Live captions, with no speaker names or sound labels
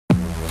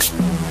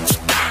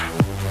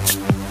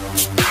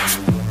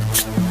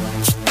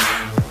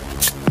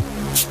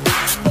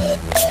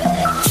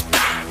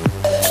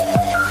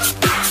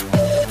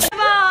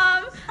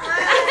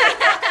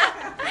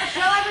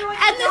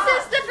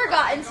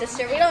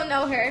don't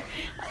know her.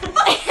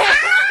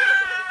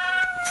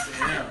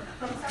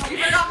 You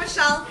forgot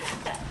Michelle.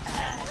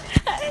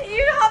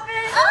 You hop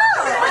in. Oh!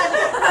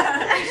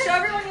 Show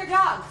everyone your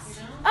dogs.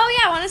 Oh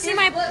yeah, want to see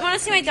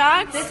my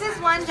dogs? This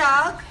is one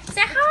dog.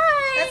 Say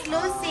hi. That's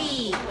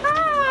Lucy.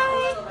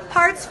 Hi.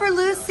 Hearts for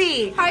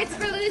Lucy. Hearts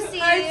for Lucy.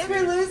 Hearts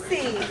for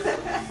Lucy.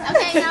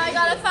 Okay, now I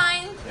gotta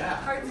find.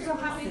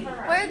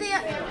 Where are the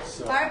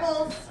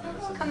Marbles.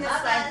 Come this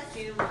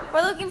way.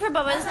 We're looking for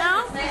Bubba's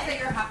now.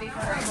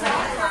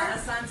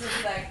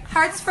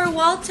 Hearts for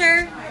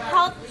Walter.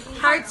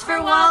 Hearts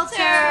for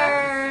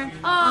Walter.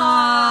 Oh,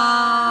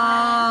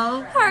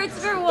 Aww. hearts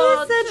for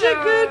Walter. He's such a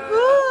good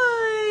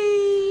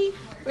boy.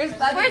 Where's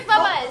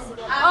Bubba's?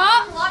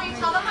 Kalani,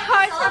 tell them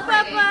Hearts for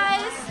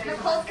Bubba's.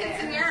 Nicole's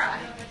quinceanera.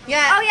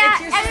 Yeah. Oh yeah,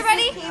 it's your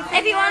everybody, sister's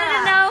if you wanted to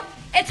quinceanera. know,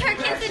 it's her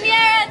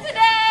quinceanera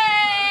today.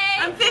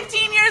 I'm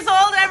 15 years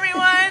old,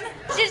 everyone.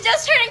 She's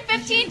just turning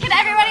 15. Can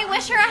everybody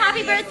wish her a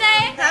happy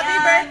birthday? Happy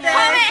birthday.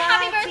 Comment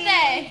happy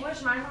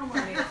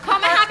birthday.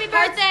 Comment happy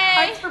birthday.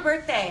 Hearts for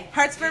birthday.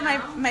 Hearts for my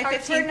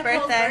Hearts for 15th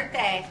Nicole's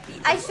birthday.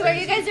 I swear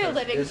you guys are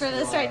living for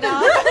this right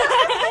now.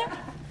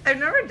 I've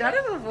never done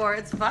it before.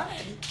 It's fun.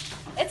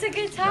 It's a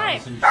good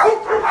time.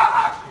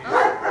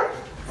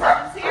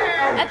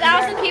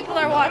 1,000 people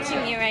are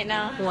watching you right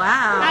now. How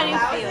Wow. do you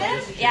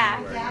feel?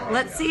 Yeah.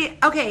 Let's see.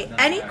 Okay,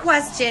 any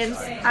questions?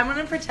 I'm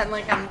gonna pretend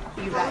like I'm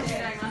you guys.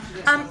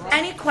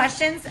 Any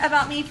questions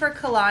about me for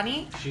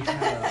Kalani?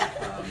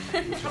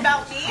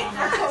 About me?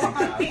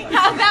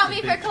 How about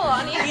me for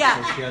Kalani?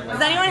 Yeah.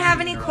 Does anyone have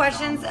any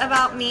questions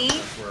about me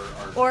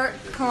or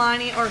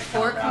Kalani or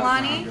for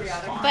Kalani?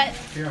 But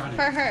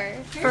for her.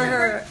 For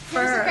her. For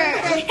her.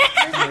 For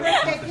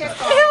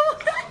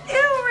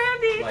Ew,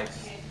 Randy. Wait.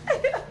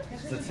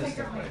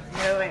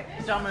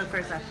 Don't move for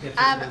a second.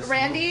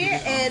 Randy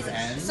is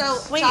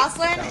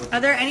Jocelyn. Are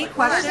there any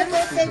questions?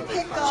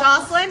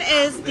 Jocelyn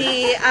is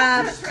the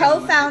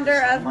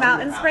co-founder of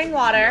Mountain Spring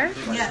Water.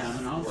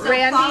 Yes.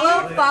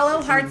 Randy,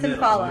 follow Hearts and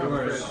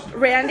Follow.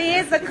 Randy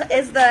is the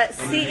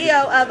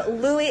CEO of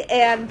Louie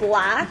and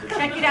Black.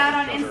 Check it out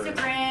on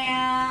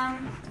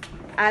Instagram.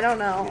 I don't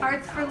know.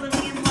 Hearts for Louie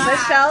and Black.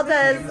 Michelle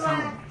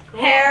does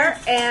hair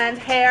and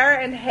hair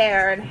and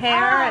hair and hair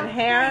and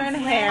hair and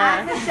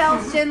hair. Michelle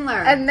Schindler.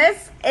 And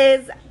this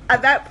is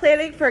about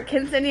planning for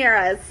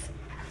quinceañeras.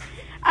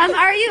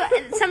 Are you?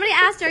 Somebody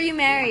asked, are you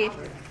married?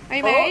 Are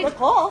you married?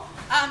 Nicole.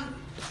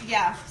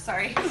 Yeah,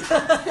 sorry.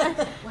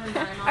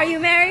 Are you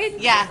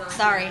married? Yeah,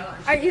 sorry.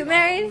 Are you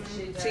married?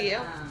 To you?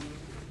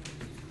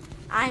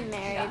 I'm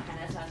married.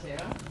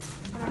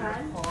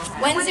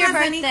 When's your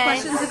birthday?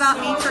 Questions about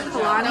me for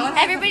Kalani?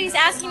 Everybody's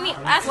asking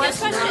us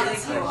questions.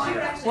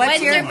 What's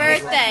When's your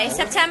birthday?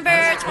 September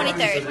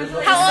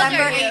 23rd. How old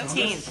are you?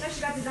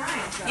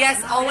 18th.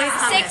 Yes, always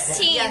hummus.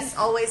 16. Yes,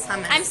 always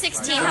hummus. I'm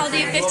 16. How old are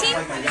you? 15?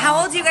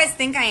 How old do you guys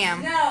think I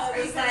am?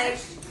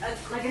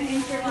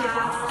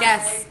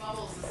 Guess.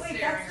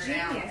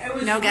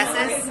 No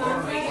guesses?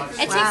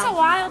 It takes a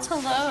while to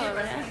load.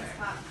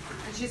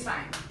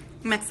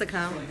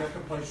 Mexico.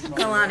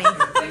 Kalani.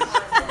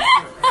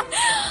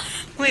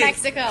 Wait,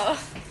 Mexico.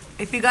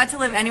 if you got to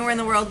live anywhere in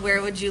the world,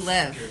 where would you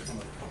live?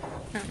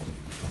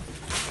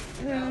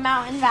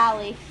 Mountain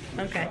Valley.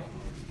 Okay.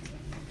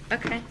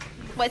 Okay.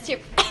 What's your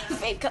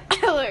favorite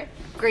color?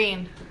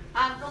 Green. The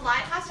light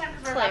has time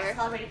because we're about Claire. to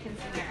celebrate a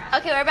quinceanera.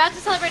 Okay, we're about to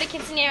celebrate a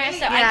quinceanera,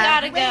 so I Yeah.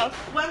 gotta go.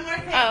 One more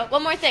thing. Oh,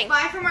 one more thing.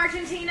 Bye from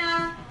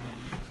Argentina.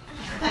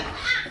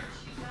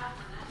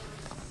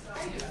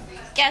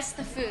 Guess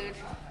the food.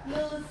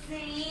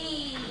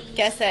 Lucy.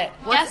 Guess it.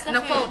 Guess the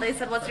Nicole, food. they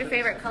said, what's your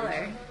favorite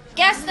color?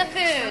 Guess the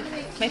food.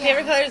 My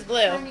favorite color is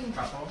blue.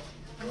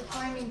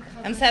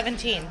 I'm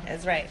 17,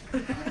 is right.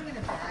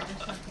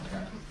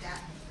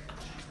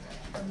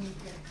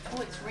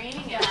 Oh, it's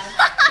raining.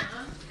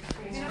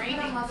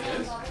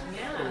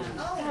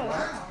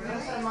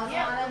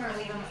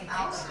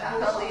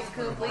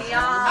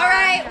 All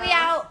right, we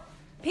out.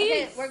 Peace.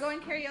 Okay, we're going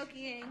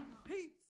karaokeing.